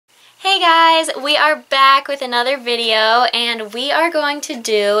Hey guys, we are back with another video and we are going to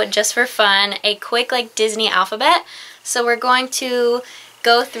do, just for fun, a quick Disney alphabet. So we're going to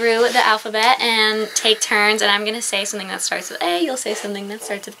go through the alphabet and take turns, and I'm going to say something that starts with A, you'll say something that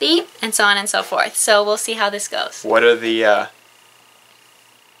starts with B, and so on and so forth. So we'll see how this goes. What are the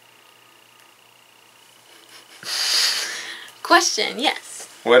Question, yes.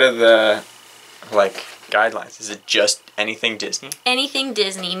 What are the guidelines? Is it just anything Disney? Anything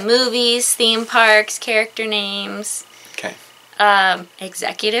Disney. Movies, theme parks, character names. Okay.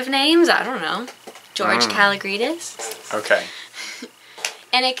 Executive names, I don't know. George Kalogridis. Okay.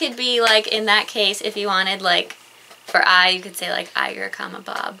 And it could be in that case, if you wanted for I, you could say Iger,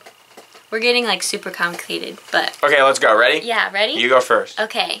 Bob. We're getting super complicated, but... Okay, let's go. Ready? Yeah, ready? You go first.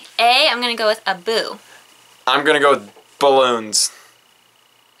 Okay. A, I'm gonna go with Abu. I'm gonna go with balloons.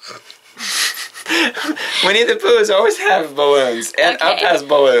 Winnie the Pooh's always have balloons. And Okay. Up has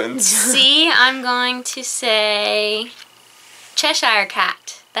balloons. C, I'm going to say Cheshire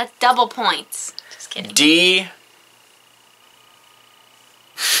Cat. That's double points. Just kidding. D.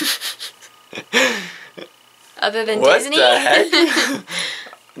 Other than What Disney? the heck?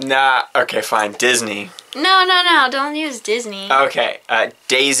 Nah, okay, fine. Disney. No, don't use Disney. Okay,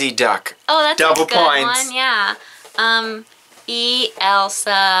 Daisy Duck. Oh, that's double a good points. one, yeah. E,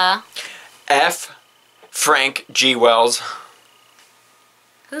 Elsa. F. Frank G. Wells.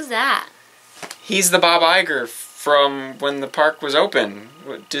 Who's that? He's the Bob Iger from when the park was open,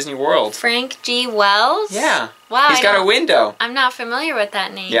 Disney World. Frank G. Wells? Yeah. Wow. He's got a window. I'm not familiar with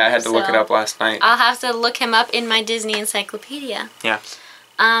that name. Yeah, I had to look it up last night. I'll have to look him up in my Disney encyclopedia. Yeah.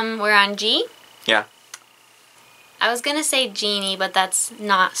 We're on G? Yeah. I was gonna say Genie, but that's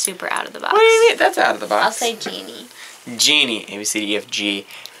not super out of the box. What do you mean? That's out of the box. I'll say Genie. Genie. A, B, C, D, E, F, G.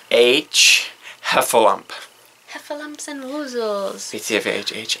 H. Heffalump. Heffalumps and woozles. B, C, F,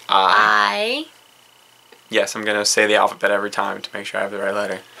 H, H, I. Yes, I'm going to say the alphabet every time to make sure I have the right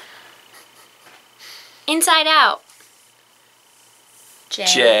letter. Inside Out. J.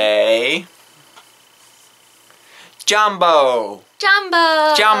 J. Jumbo.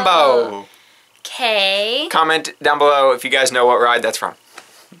 Jumbo. Jumbo. K. Comment down below if you guys know what ride that's from.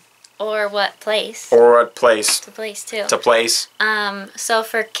 Or what place. Or what place. It's a place too. It's a place. So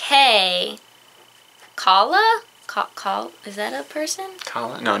for K, Kala? Is that a person?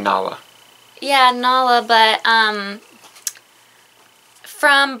 Kala? No, Nala. Yeah, Nala, but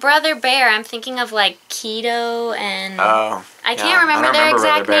from Brother Bear, I'm thinking of Keto and... Oh. I can't remember their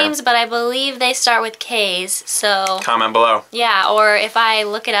exact names, but I believe they start with K's, so... Comment below. Yeah, or if I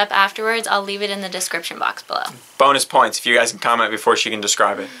look it up afterwards, I'll leave it in the description box below. Bonus points if you guys can comment before she can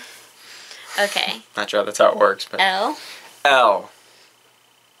describe it. Okay. Not sure that's how it works, but... L. L.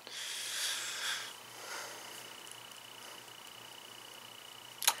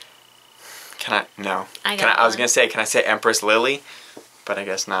 Can I? No. I was going to say, can I say Empress Lily? But I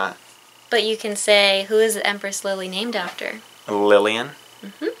guess not. But you can say, who is Empress Lily named after? Lillian.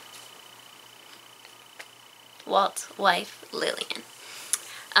 Mm-hmm. Walt's wife, Lillian.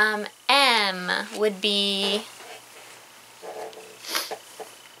 M would be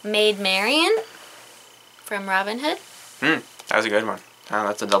Maid Marian from Robin Hood. That was a good one. Oh,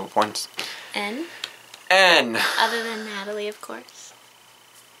 that's a double point. N. N. Other than Natalie, of course.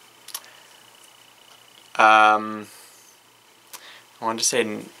 I wanted to say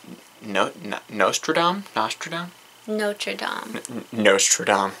Nostradam? Nostradam? Notre Dame.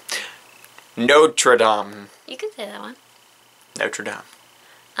 Nostradam. Notre Dame. You can say that one. Notre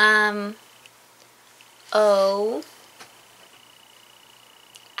Dame. O.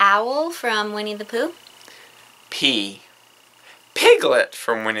 Owl from Winnie the Pooh. P. Piglet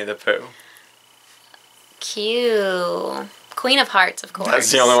from Winnie the Pooh. Q. Queen of Hearts, of course.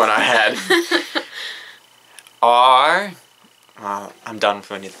 That's the only one I had. R. Well, I'm done with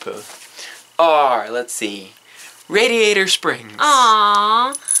Winnie the Pooh. R. Let's see. Radiator Springs.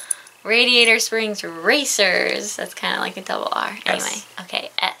 Aww. Radiator Springs Racers. That's kind of like a double R. Anyway, S.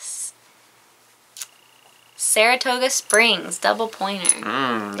 okay, S. Saratoga Springs, double pointer.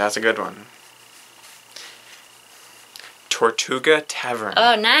 That's a good one. Tortuga Tavern.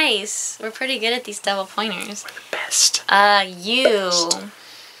 Oh, nice. We're pretty good at these double pointers. We're the best. U.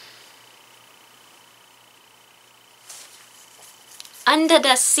 Under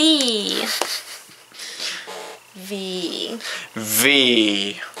the Sea. V.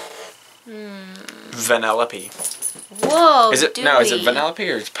 V. Vanellope. Whoa, Is it Dewey. no? Is it Vanellope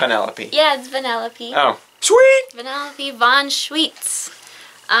or it's Penelope? Yeah, it's Vanellope. Oh, sweet. Vanellope von Schweetz.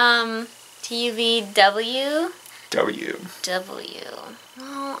 TUVW. W. W.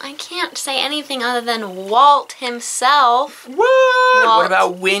 Well, I can't say anything other than Walt himself. What? Walt What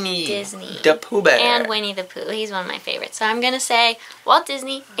about Winnie? Disney. The Pooh Bear. And Winnie the Pooh. He's one of my favorites. So I'm going to say Walt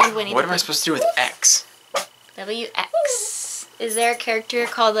Disney and Winnie the Pooh. What am I supposed to do with X? WX. Is there a character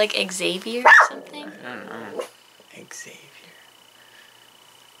called like Xavier or something? I don't know. Xavier.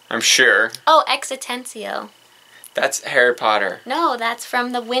 I'm sure. Oh, Ex Atencio. That's Harry Potter. No, that's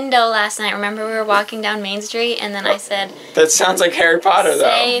from the window last night. Remember we were walking down Main Street and then I said... That sounds like Harry Potter, though.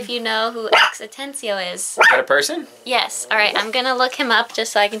 Say if you know who Ex Atencio is. Is that a person? Yes. Alright, I'm going to look him up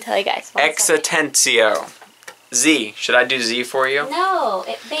just so I can tell you guys. Ex Atencio. Z. Should I do Z for you? No,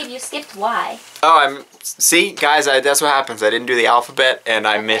 babe, you skipped Y. Oh, see, guys, that's what happens. I didn't do the alphabet and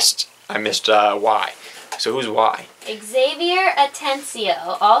I missed Y. So who's Y? Xavier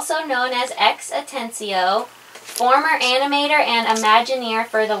Atencio, also known as Ex Atencio, former animator and Imagineer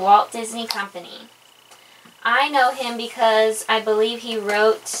for the Walt Disney Company. I know him because I believe he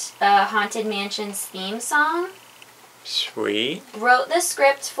wrote Haunted Mansion's theme song. Sweet. Wrote the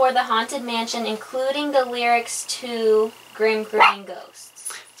script for the Haunted Mansion, including the lyrics to Grim Green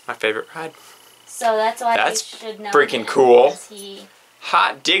Ghosts. It's my favorite ride. So that's why That's you should know freaking him, cool. he...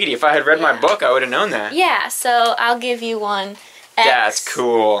 Hot diggity. If I had read my book, I would have known that. Yeah, so I'll give you one. X That's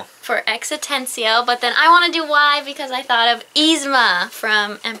cool. For Ex Atencio, but then I want to do Y because I thought of Yzma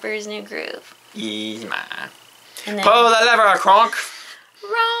from Emperor's New Groove. Yzma. And then Pull the lever, Kronk.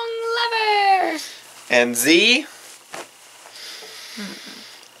 wrong lever. And Z.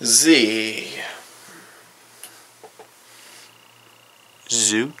 Z.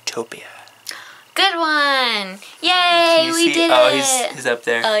 Zootopia. Good one. Yay, You we see? did Oh, it. he's up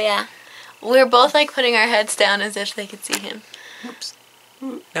there. Oh, yeah. We're both like putting our heads down as if they could see him. Oops.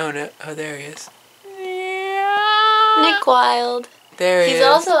 No. Oh, there he is. Nick Wilde. There he is. He's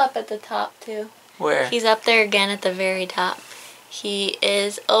also up at the top, too. Where? He's up there again at the very top. He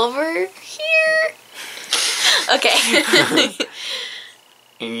is over here. Okay.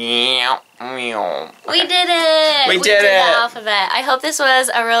 We did it! We did the it! alphabet. I hope this was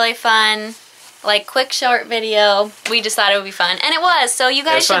a really fun, like, quick, short video. We just thought it would be fun. And it was. So you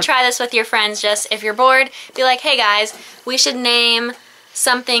guys should fun. try this with your friends. Just, if you're bored, be like, hey guys, we should name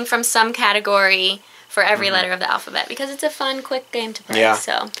something from some category for every letter of the alphabet. Because it's a fun, quick game to play. Yeah.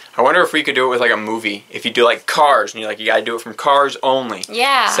 So. I wonder if we could do it with like a movie. If you do like Cars, and you're like, you gotta do it from Cars only.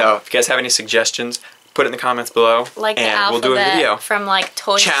 Yeah. So if you guys have any suggestions, put it in the comments below. Like the and alphabet we'll do a video. from like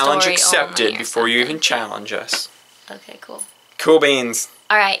Toy Challenge Story accepted only or before you something. even challenge us. Okay, cool. Cool beans.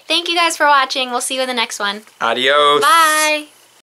 Alright, thank you guys for watching. We'll see you in the next one. Adios. Bye!